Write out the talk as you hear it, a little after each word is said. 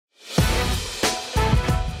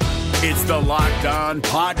It's the Locked On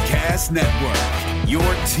Podcast Network, your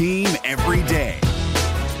team every day.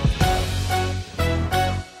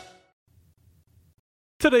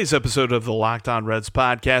 Today's episode of the Locked On Reds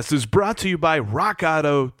podcast is brought to you by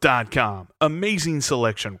RockAuto.com. Amazing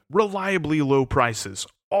selection, reliably low prices,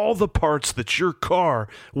 all the parts that your car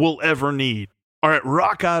will ever need are at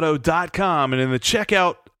RockAuto.com, and in the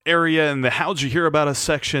checkout area in the How'd You Hear About Us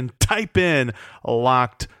section, type in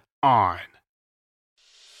Locked On.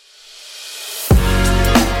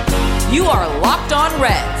 You are Locked On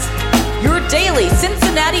Reds, your daily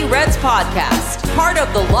Cincinnati Reds podcast, part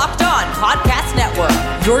of the Locked On Podcast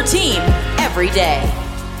Network, your team every day.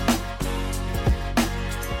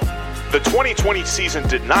 The 2020 season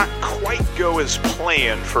did not quite go as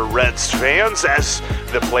planned for Reds fans as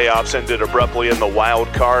the playoffs ended abruptly in the wild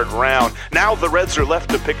card round. Now the Reds are left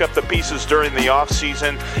to pick up the pieces during the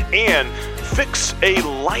offseason and fix a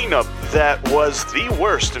lineup that was the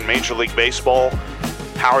worst in Major League Baseball.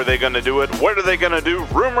 How are they going to do it? What are they going to do?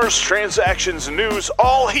 Rumors, transactions, news,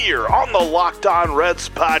 all here on the Locked On Reds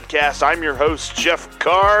podcast. I'm your host, Jeff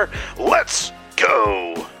Carr. Let's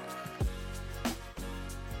go.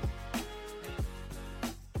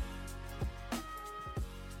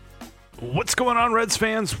 What's going on, Reds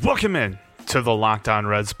fans? Welcome in to the Locked On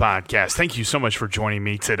Reds podcast. Thank you so much for joining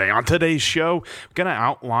me today. On today's show, I'm going to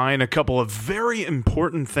outline a couple of very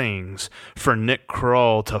important things for Nick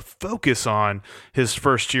Krall to focus on his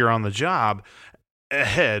first year on the job as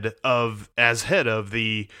head of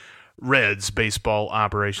the Reds baseball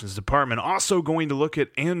operations department. Also going to look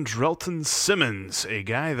at Andrelton Simmons, a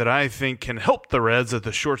guy that I think can help the Reds at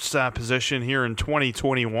the shortstop position here in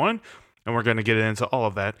 2021. And we're going to get into all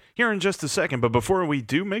of that here in just a second. But before we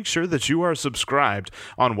do, make sure that you are subscribed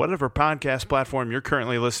on whatever podcast platform you're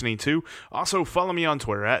currently listening to. Also, follow me on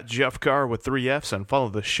Twitter at Jeff Carr with 3 Fs, and follow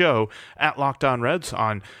the show at Locked On Reds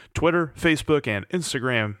on Twitter, Facebook, and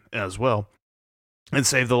Instagram as well. And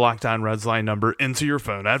save the Locked On Reds line number into your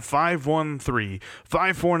phone at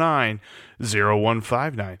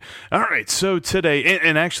 513-549-0159. All right, so today,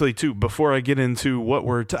 and actually, too, before I get into what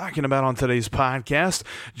we're talking about on today's podcast,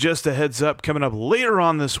 just a heads up, coming up later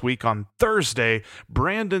on this week on Thursday,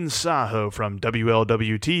 Brandon Saho from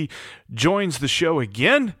WLWT joins the show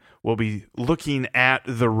again. We'll be looking at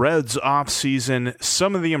the Reds offseason,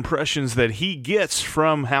 some of the impressions that he gets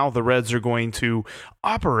from how the Reds are going to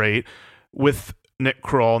operate with Nick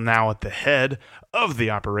Krall now at the head of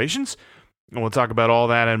the operations. And we'll talk about all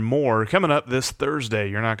that and more coming up this Thursday.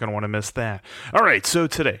 You're not going to want to miss that. All right, so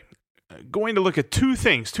today, going to look at two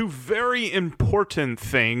very important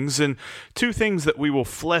things, and two things that we will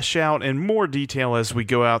flesh out in more detail as we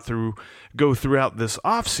go throughout this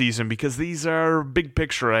offseason, because these are big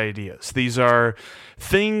picture ideas. These are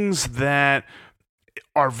things that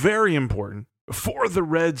are very important for the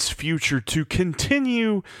Reds' future to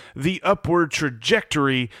continue the upward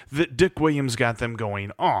trajectory that Dick Williams got them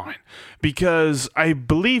going on. Because I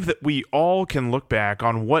believe that we all can look back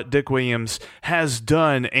on what Dick Williams has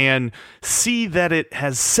done and see that it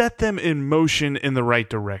has set them in motion in the right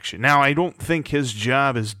direction. Now, I don't think his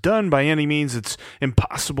job is done by any means. It's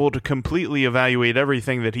impossible to completely evaluate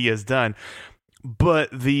everything that he has done.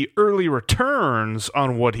 But the early returns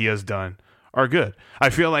on what he has done are good. I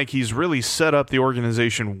feel like he's really set up the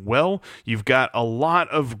organization well. You've got a lot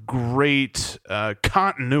of great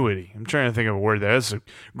continuity. I'm trying to think of a word there. That's a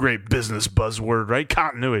great business buzzword, right?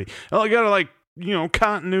 Continuity. Well, you got to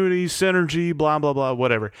continuity, synergy, blah, blah, blah,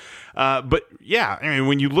 whatever. But yeah, I mean,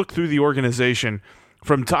 when you look through the organization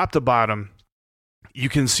from top to bottom, you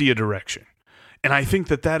can see a direction. And I think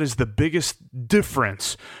that is the biggest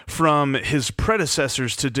difference from his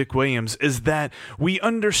predecessors to Dick Williams, is that we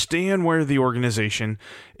understand where the organization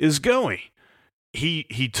is going.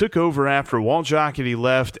 He took over after Walt Jocketty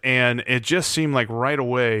left, and it just seemed like right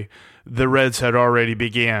away the Reds had already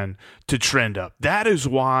began to trend up. That is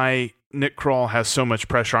why Nick Krall has so much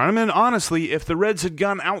pressure on him. And honestly, if the Reds had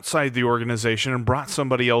gone outside the organization and brought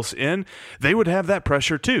somebody else in, they would have that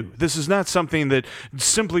pressure too. This is not something that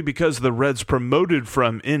simply because the Reds promoted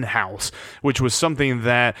from in-house, which was something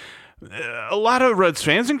that a lot of Reds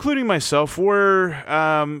fans, including myself, were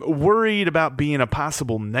worried about being a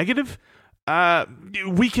possible negative.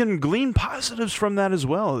 We can glean positives from that as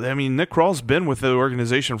well. I mean, Nick Krall's been with the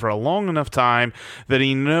organization for a long enough time that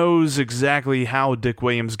he knows exactly how Dick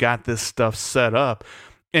Williams got this stuff set up,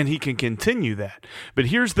 and he can continue that. But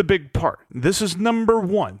here's the big part. This is number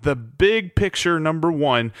one. The big picture number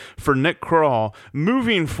one for Nick Krall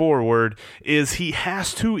moving forward is he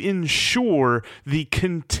has to ensure the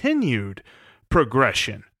continued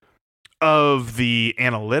progression of the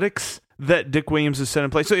analytics, that Dick Williams has set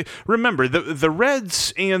in place. So remember, the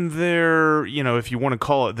Reds and their, if you want to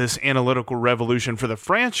call it this analytical revolution for the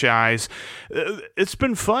franchise, it's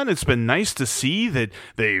been fun. It's been nice to see that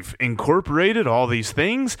they've incorporated all these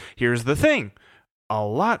things. Here's the thing. A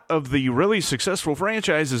lot of the really successful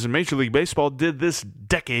franchises in Major League Baseball did this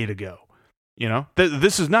decade ago.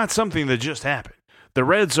 This is not something that just happened. The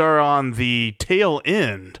Reds are on the tail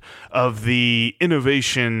end of the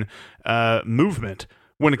innovation movement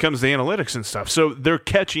when it comes to analytics and stuff. So they're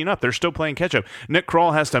catching up. They're still playing catch up. Nick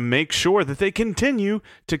Krall has to make sure that they continue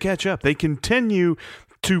to catch up. They continue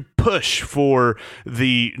to push for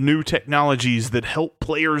the new technologies that help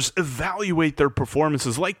players evaluate their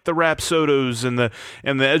performances, like the Rapsodos and the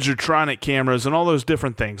Edgertronic cameras and all those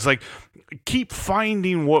different things. Like, keep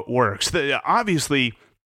finding what works. Obviously,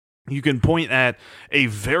 you can point at a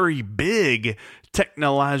very big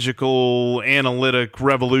technological analytic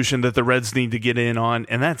revolution that the Reds need to get in on,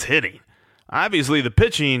 and that's hitting. Obviously, the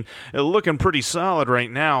pitching is looking pretty solid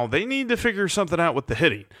right now. They need to figure something out with the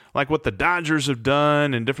hitting, like what the Dodgers have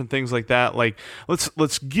done and different things like that. Like,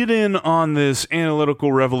 let's get in on this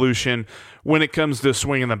analytical revolution when it comes to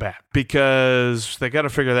swinging the bat, because they got to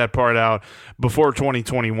figure that part out before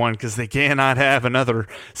 2021, because they cannot have another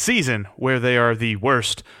season where they are the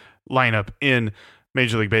worst lineup in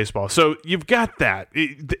Major League Baseball. So you've got that.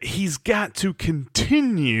 He's got to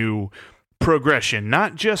continue progression,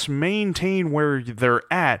 not just maintain where they're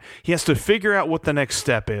at. He has to figure out what the next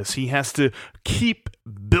step is. He has to keep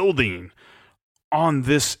building on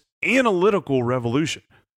this analytical revolution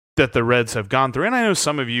that the Reds have gone through. And I know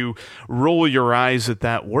some of you roll your eyes at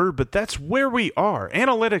that word, but that's where we are.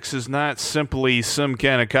 Analytics is not simply some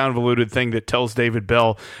kind of convoluted thing that tells David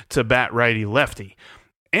Bell to bat righty-lefty.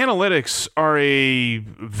 Analytics are a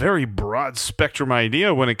very broad spectrum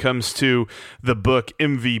idea when it comes to the book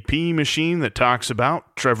MVP Machine that talks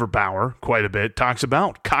about Trevor Bauer quite a bit, talks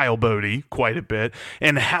about Kyle Bodie quite a bit,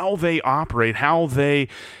 and how they operate, how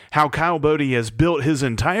Kyle Bodie has built his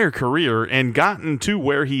entire career and gotten to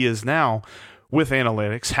where he is now with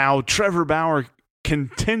analytics, how Trevor Bauer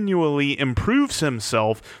continually improves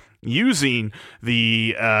himself using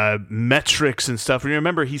the metrics and stuff. And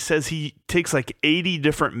remember, he says he takes like 80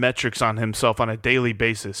 different metrics on himself on a daily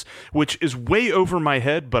basis, which is way over my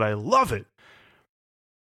head, but I love it.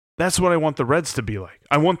 That's what I want the Reds to be like.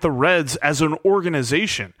 I want the Reds as an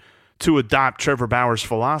organization to adopt Trevor Bauer's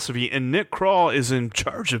philosophy, and Nick Krall is in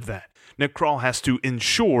charge of that. Nick Krall has to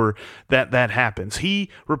ensure that that happens.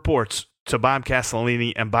 He reports to Bob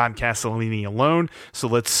Castellini and Bob Castellini alone. So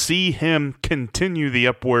let's see him continue the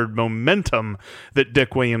upward momentum that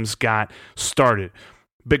Dick Williams got started.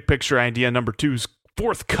 Big picture idea number 2 is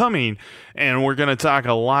forthcoming, and we're going to talk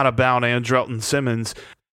a lot about Andrelton Simmons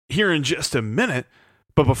here in just a minute.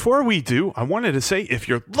 But before we do, I wanted to say, if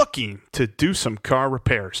you're looking to do some car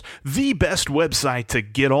repairs, the best website to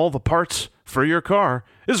get all the parts for your car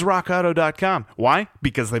is rockauto.com. Why?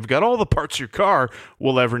 Because they've got all the parts your car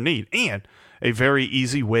will ever need, and a very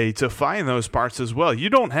easy way to find those parts as well. You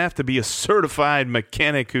don't have to be a certified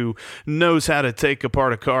mechanic who knows how to take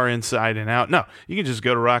apart a car inside and out. No, you can just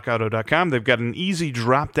go to rockauto.com. They've got an easy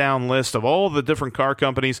drop-down list of all the different car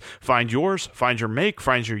companies. Find yours, find your make,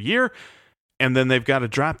 find your year, and then they've got a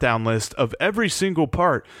drop-down list of every single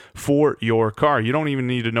part for your car. You don't even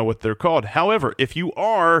need to know what they're called. However, if you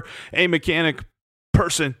are a mechanic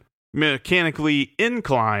person, mechanically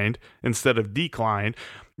inclined instead of declined,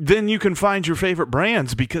 then you can find your favorite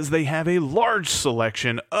brands because they have a large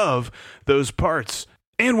selection of those parts.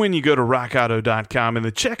 And when you go to rockauto.com, in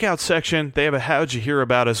the checkout section, they have a How'd You Hear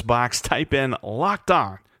About Us box. Type in Locked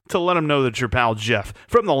On to let them know that your pal Jeff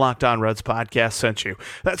from the Locked On Reds podcast sent you.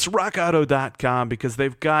 That's rockauto.com, because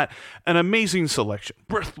they've got an amazing selection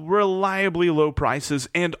with reliably low prices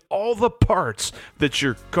and all the parts that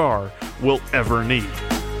your car will ever need.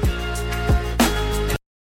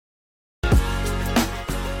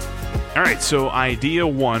 All right, so idea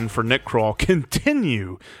 1 for Nick Krall: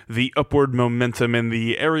 continue the upward momentum in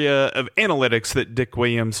the area of analytics that Dick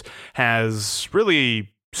Williams has really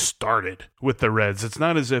started with the Reds. It's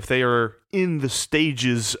not as if they are in the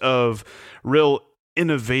stages of real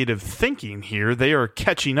innovative thinking here. They are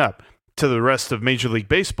catching up to the rest of Major League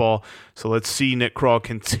Baseball. So let's see Nick Krall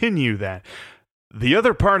continue that. The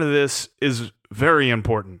other part of this is very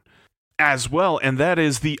important as well, and that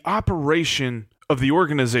is the operation of the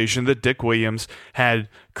organization that Dick Williams had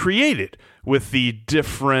created with the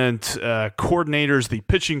different coordinators, the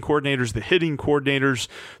pitching coordinators, the hitting coordinators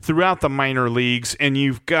throughout the minor leagues. And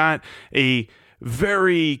you've got a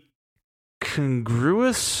very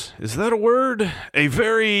congruous, is that a word? A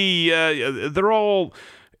very, they're all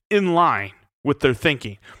in line with their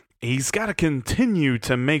thinking. he's got to continue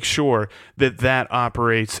to make sure that that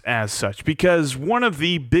operates as such, because one of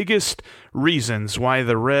the biggest reasons why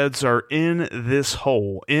the Reds are in this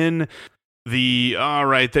hole, in the, all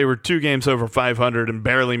right, they were 2 games over 500 and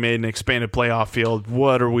barely made an expanded playoff field.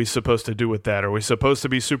 What are we supposed to do with that? Are we supposed to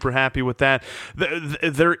be super happy with that?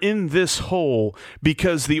 They're in this hole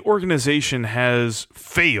because the organization has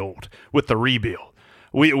failed with the rebuild.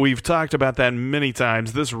 We've talked about that many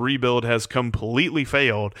times. This rebuild has completely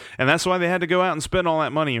failed, and that's why they had to go out and spend all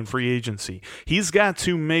that money in free agency. He's got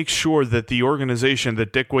to make sure that the organization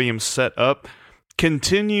that Dick Williams set up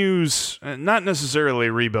continues, not necessarily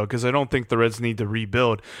rebuild, because I don't think the Reds need to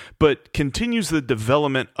rebuild, but continues the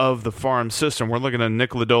development of the farm system. We're looking at Nick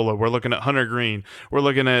Lodolo. We're looking at Hunter Green. We're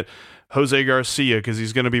looking at Jose Garcia, because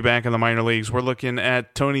he's going to be back in the minor leagues. We're looking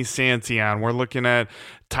at Tony Santillan. We're looking at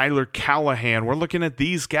Tyler Callahan. We're looking at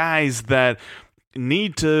these guys that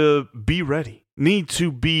need to be ready, need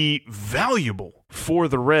to be valuable for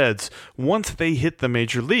the Reds once they hit the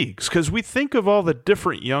major leagues. Because we think of all the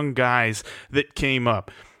different young guys that came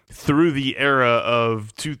up through the era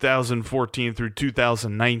of 2014 through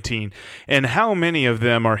 2019, and how many of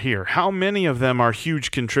them are here? How many of them are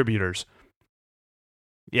huge contributors?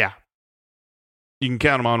 Yeah. You can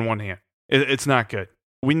count them on one hand. It's not good.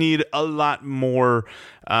 We need a lot more,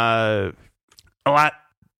 a lot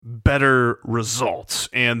better results,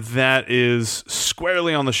 and that is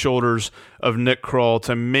squarely on the shoulders of Nick Krall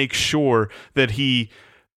to make sure that he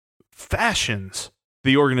fashions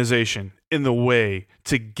the organization in the way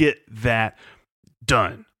to get that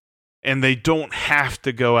done. And they don't have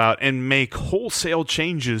to go out and make wholesale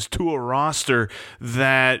changes to a roster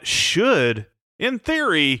that should, in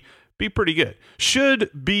theory, be pretty good. Should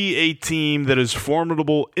be a team that is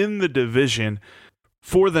formidable in the division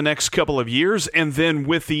for the next couple of years, and then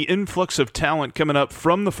with the influx of talent coming up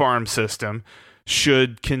from the farm system,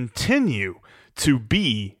 should continue to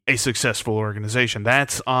be a successful organization.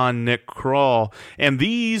 That's on Nick Krall. And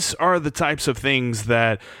these are the types of things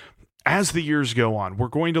that, as the years go on, we're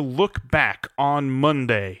going to look back on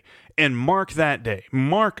Monday and mark that day,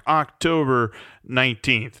 mark October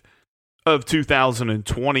 19th of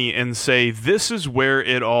 2020, and say, this is where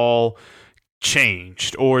it all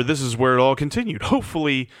changed, or this is where it all continued.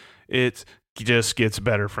 Hopefully it just gets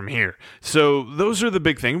better from here. So those are the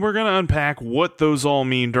big things. We're going to unpack what those all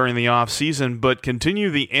mean during the off season, but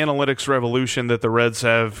continue the analytics revolution that the Reds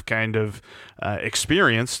have kind of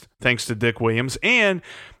experienced thanks to Dick Williams, and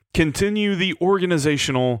continue the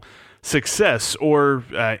organizational success, or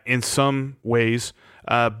in some ways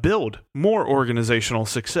build more organizational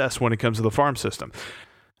success when it comes to the farm system.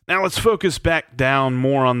 Now let's focus back down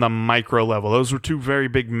more on the micro level. Those were 2 very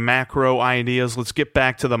big macro ideas. Let's get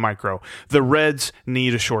back to the micro. The Reds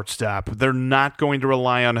need a shortstop. They're not going to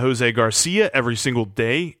rely on Jose Garcia every single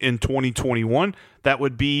day in 2021. That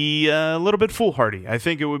would be a little bit foolhardy. I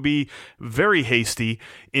think it would be very hasty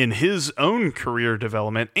in his own career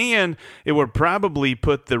development, and it would probably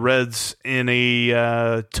put the Reds in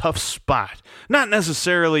a tough spot. Not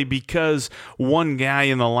necessarily because one guy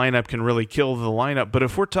in the lineup can really kill the lineup, but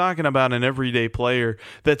if we're talking about an everyday player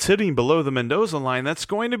that's hitting below the Mendoza line, that's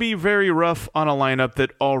going to be very rough on a lineup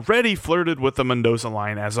that already flirted with the Mendoza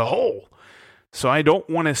line as a whole. So I don't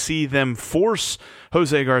want to see them force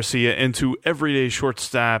Jose Garcia into everyday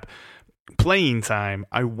shortstop playing time.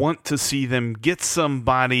 I want to see them get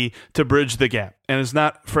somebody to bridge the gap. And it's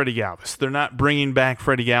not Freddie Galvis. They're not bringing back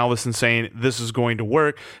Freddie Galvis and saying this is going to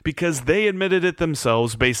work, because they admitted it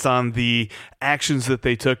themselves based on the actions that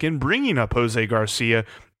they took in bringing up Jose Garcia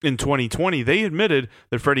in 2020. They admitted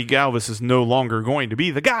that Freddie Galvis is no longer going to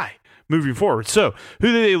be the guy moving forward. So who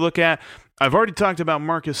do they look at? I've already talked about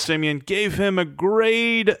Marcus Semien, gave him a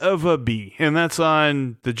grade of a B, and that's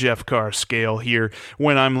on the Jeff Carr scale here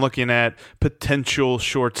when I'm looking at potential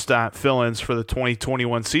shortstop fill-ins for the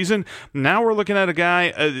 2021 season. Now we're looking at a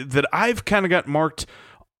guy that I've kind of got marked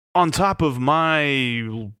on top of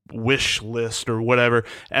my wish list or whatever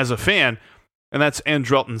as a fan, and that's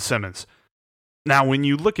Andrelton Simmons. Now, when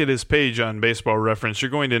you look at his page on Baseball Reference, you're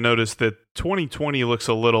going to notice that 2020 looks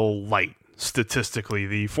a little light. Statistically,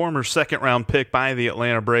 the former second-round pick by the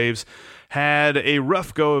Atlanta Braves had a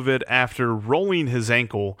rough go of it after rolling his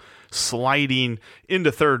ankle, sliding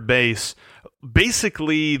into third base,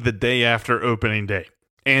 basically the day after opening day.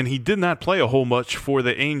 And he did not play a whole much for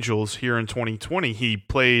the Angels here in 2020. He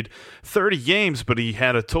played 30 games, but he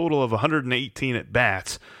had a total of 118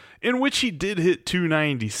 at-bats, in which he did hit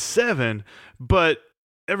 .297, but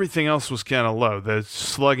everything else was kind of low. The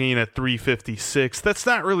slugging at .356, that's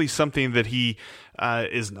not really something that he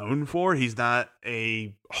is known for. He's not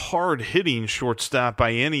a hard-hitting shortstop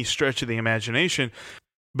by any stretch of the imagination.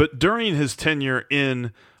 But during his tenure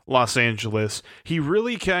in Los Angeles, he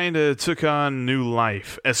really kind of took on new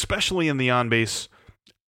life, especially in the on-base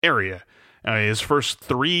area. His first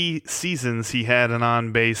 3 seasons, he had an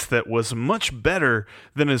on-base that was much better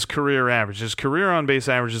than his career average. His career on-base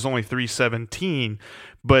average is only .317,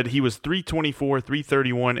 but he was .324,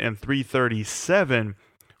 .331, and .337,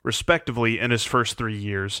 respectively, in his first 3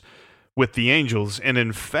 years with the Angels. And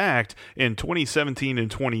in fact, in 2017 and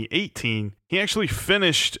 2018, he actually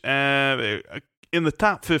finished in the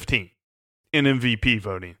top 15 in MVP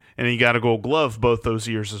voting, and he got a Gold Glove both those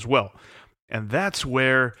years as well. And that's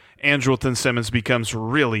where Andrelton Simmons becomes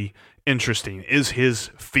really interesting, is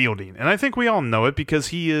his fielding. And I think we all know it because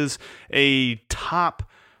he is a top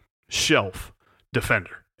shelf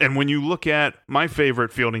defender. And when you look at my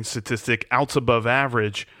favorite fielding statistic, outs above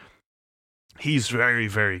average, he's very,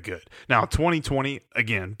 very good. Now, 2020,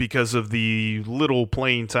 again, because of the little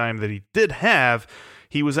playing time that he did have,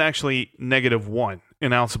 he was actually -1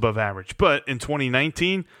 in outs above average. But in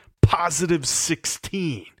 2019,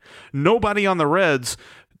 +16. Nobody on the Reds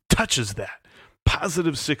touches that.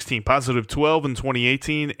 +16, +12 in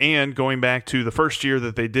 2018, and going back to the first year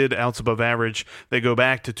that they did outs above average, they go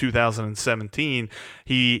back to 2017,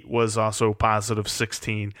 he was also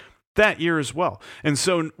 +16 that year as well. And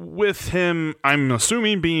so with him, I'm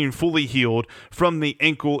assuming, being fully healed from the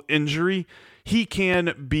ankle injury, he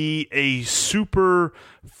can be a super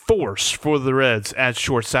force for the Reds at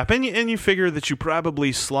shortstop. And you figure that you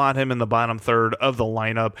probably slot him in the bottom third of the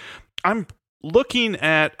lineup. I'm looking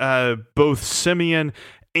at both Semien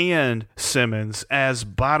and Simmons as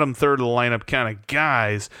bottom third of the lineup kind of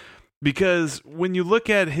guys, because when you look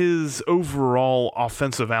at his overall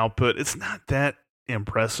offensive output, it's not that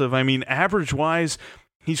impressive. I mean, average-wise,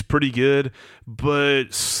 he's pretty good,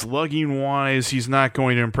 but slugging-wise, he's not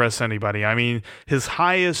going to impress anybody. I mean, his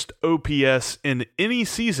highest OPS in any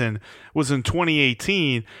season was in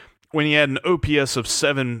 2018 when he had an OPS of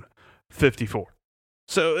 .754.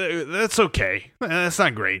 So that's okay. That's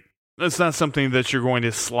not great. That's not something that you're going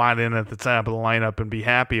to slot in at the top of the lineup and be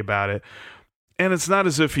happy about it. And it's not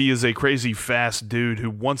as if he is a crazy fast dude who,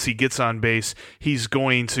 once he gets on base, he's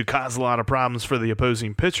going to cause a lot of problems for the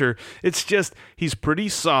opposing pitcher. It's just he's pretty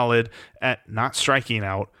solid at not striking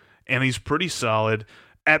out, and he's pretty solid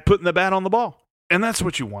at putting the bat on the ball. And that's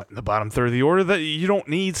what you want in the bottom third of the order. That you don't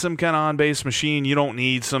need some kind of on-base machine. You don't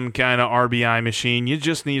need some kind of RBI machine. You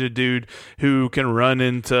just need a dude who can run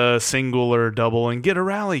into single or double and get a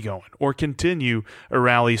rally going, or continue a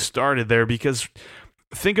rally started there, because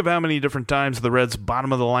think of how many different times the Reds'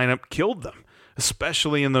 bottom of the lineup killed them,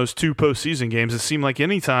 especially in those 2 postseason games. It seemed like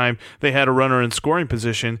any time they had a runner in scoring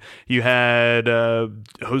position, you had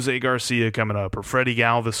Jose Garcia coming up, or Freddie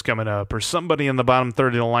Galvis coming up, or somebody in the bottom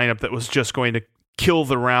third of the lineup that was just going to kill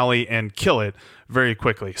the rally and kill it very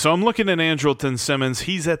quickly. So I'm looking at Andrelton Simmons.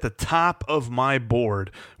 He's at the top of my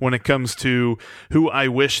board when it comes to who I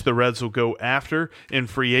wish the Reds will go after in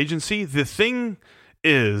free agency. The thing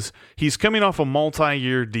is, he's coming off a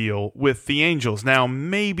multi-year deal with the Angels. Now,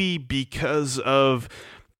 maybe because of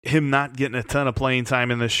him not getting a ton of playing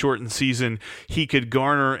time in this shortened season, he could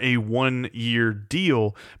garner a 1-year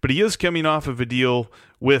deal, but he is coming off of a deal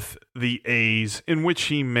with the A's in which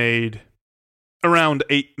he made around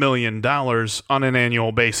 $8 million on an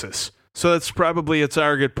annual basis. So that's probably a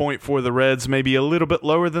target point for the Reds, maybe a little bit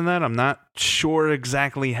lower than that. I'm not sure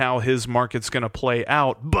exactly how his market's going to play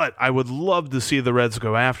out, but I would love to see the Reds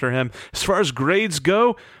go after him. As far as grades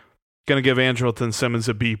go, going to give Andrelton Simmons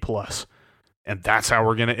a B+. And that's how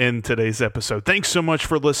we're going to end today's episode. Thanks so much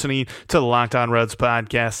for listening to the Locked On Reds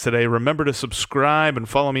podcast today. Remember to subscribe and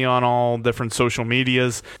follow me on all different social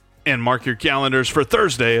medias. And mark your calendars for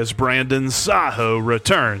Thursday as Brandon Saho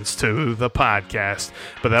returns to the podcast.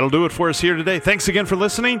 But that'll do it for us here today. Thanks again for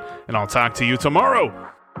listening, and I'll talk to you tomorrow.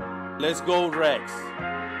 Let's go, Rex.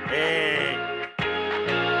 Hey.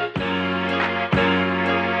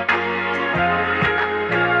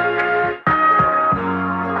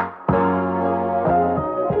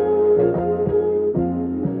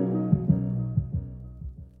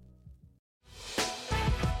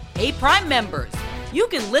 Hey, Prime members, you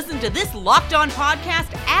can listen to this Locked On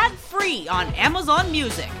podcast ad-free on Amazon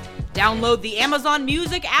Music. Download the Amazon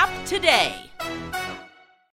Music app today.